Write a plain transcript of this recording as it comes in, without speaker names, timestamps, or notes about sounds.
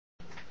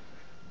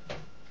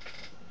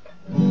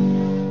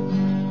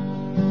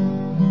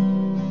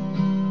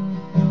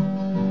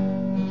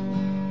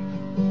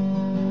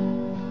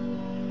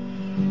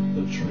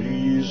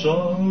trees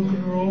are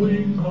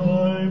growing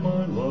high,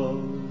 my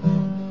love,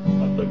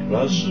 and the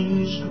grass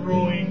is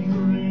growing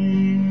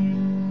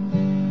green,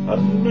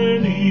 and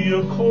many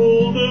a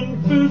cold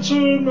and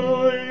bitter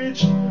night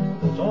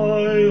that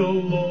I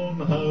alone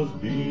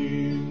have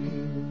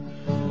been.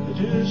 It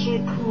is a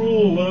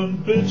cruel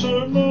and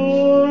bitter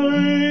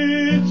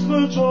night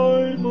that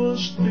I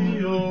must be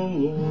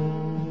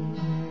alone.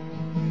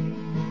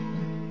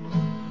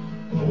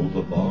 Oh,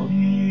 the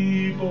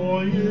bonny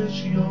boy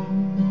is young,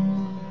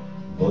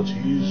 but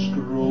he's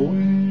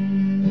growing.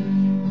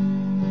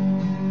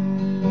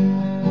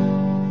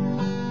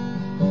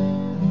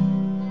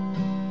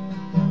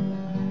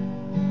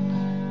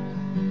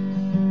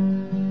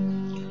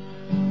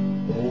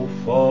 Oh,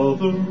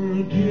 Father,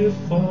 dear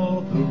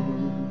Father,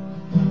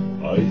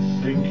 I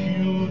think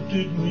you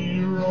did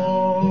me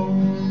wrong,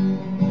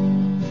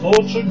 for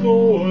to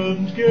go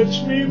and get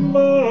me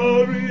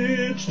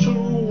married to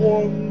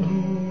one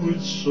who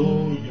is so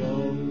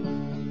young.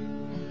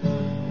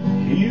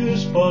 He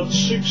is but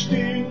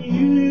 16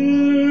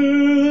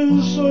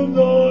 years, and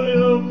I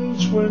am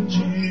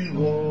 21.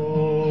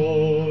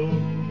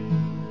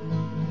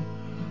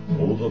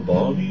 Oh, the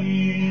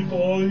bonny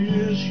boy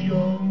is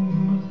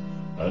young,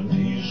 and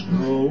he's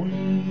growing.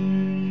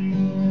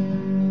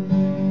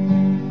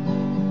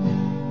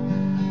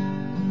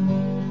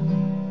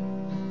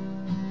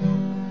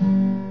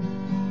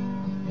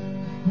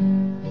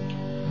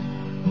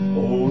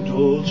 Oh,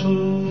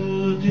 daughter,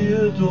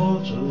 dear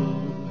daughter,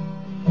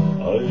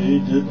 I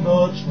did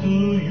not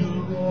do you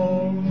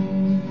wrong,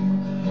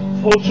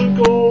 for to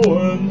go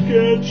and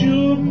get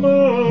you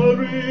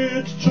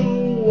married to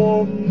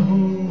one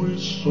who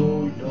is so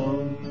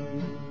young.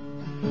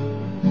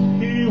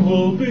 He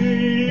will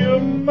be a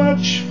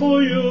match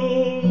for you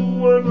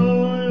when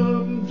I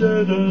am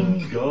dead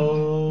and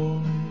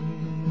gone.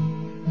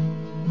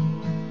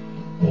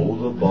 Oh,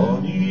 the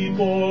bonny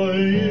boy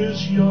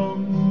is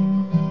young,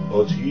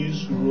 but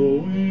he's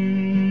growing.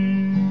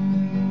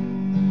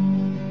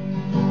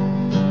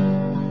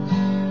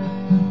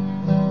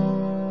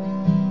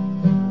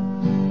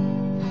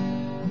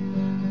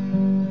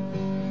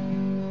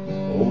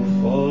 Oh,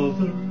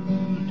 Father,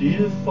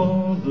 dear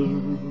Father,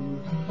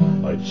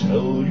 I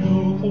tell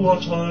you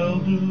what I'll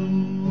do.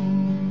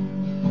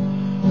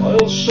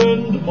 I'll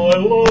send my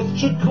love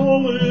to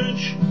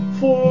college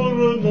for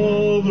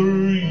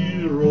another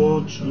year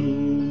or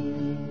two.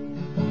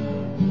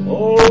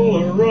 All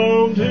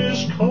around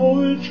his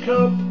college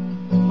cap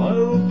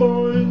I'll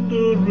bind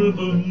a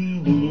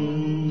ribbon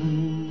blue,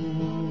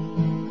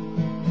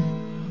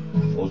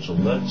 for to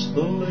let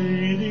the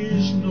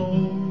ladies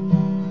know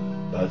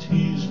that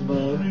he's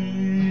married.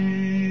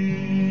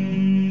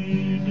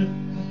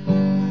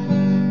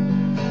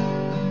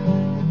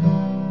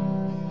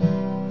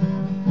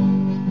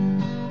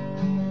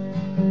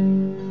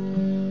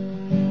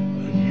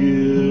 A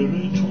year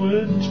it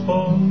went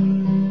by,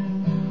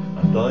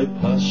 and I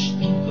passed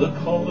the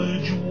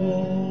college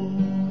wall,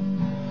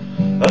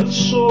 and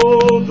saw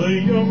the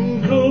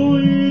young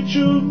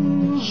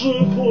collegians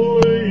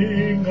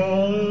a-playing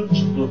at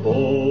the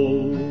ball.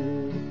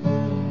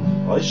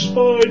 I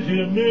spied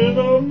him in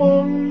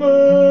among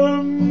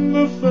them,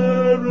 the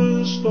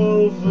fairest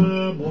of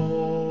them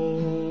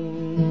all.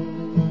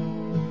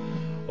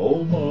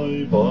 Oh,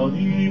 my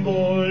bonny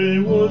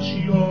boy was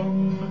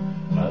young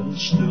and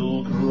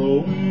still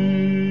growing.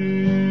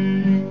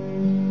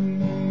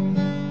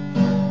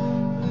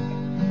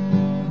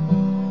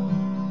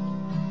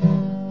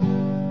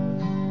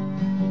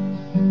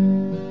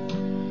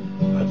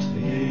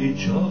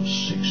 Of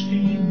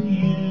 16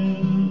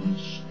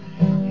 years,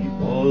 he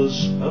was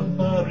a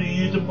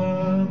married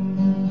man.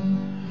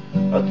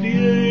 At the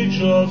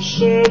age of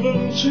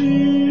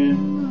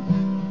 17,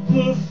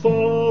 the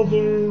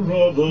father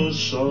of a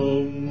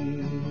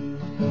son.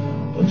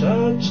 But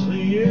at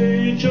the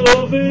age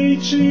of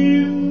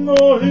 18,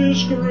 o'er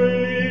his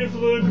grave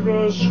the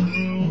grass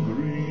grew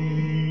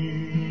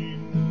green.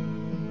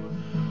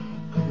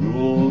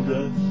 Cruel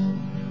death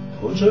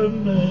put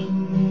an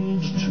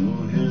end to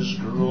his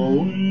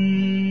growing.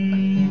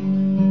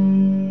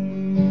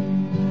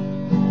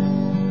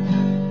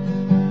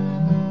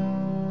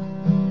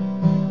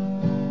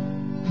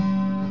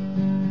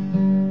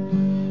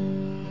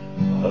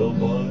 I'll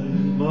buy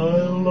my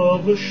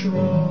love a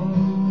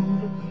shroud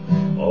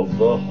of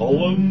the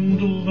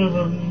Holland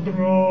linen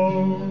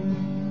brown,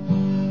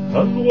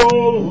 and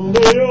while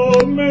they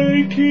are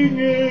making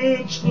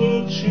it,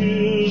 the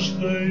tears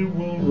they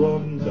will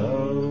run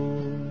down.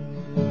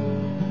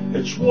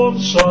 It's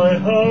once I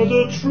had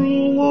a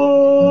true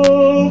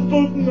love,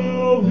 but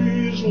now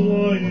he's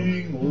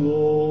lying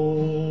low,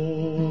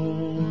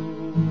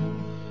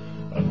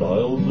 and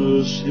I'll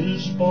nurse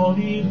his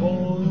bonny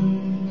boy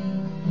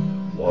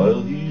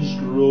while he's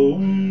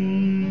growing.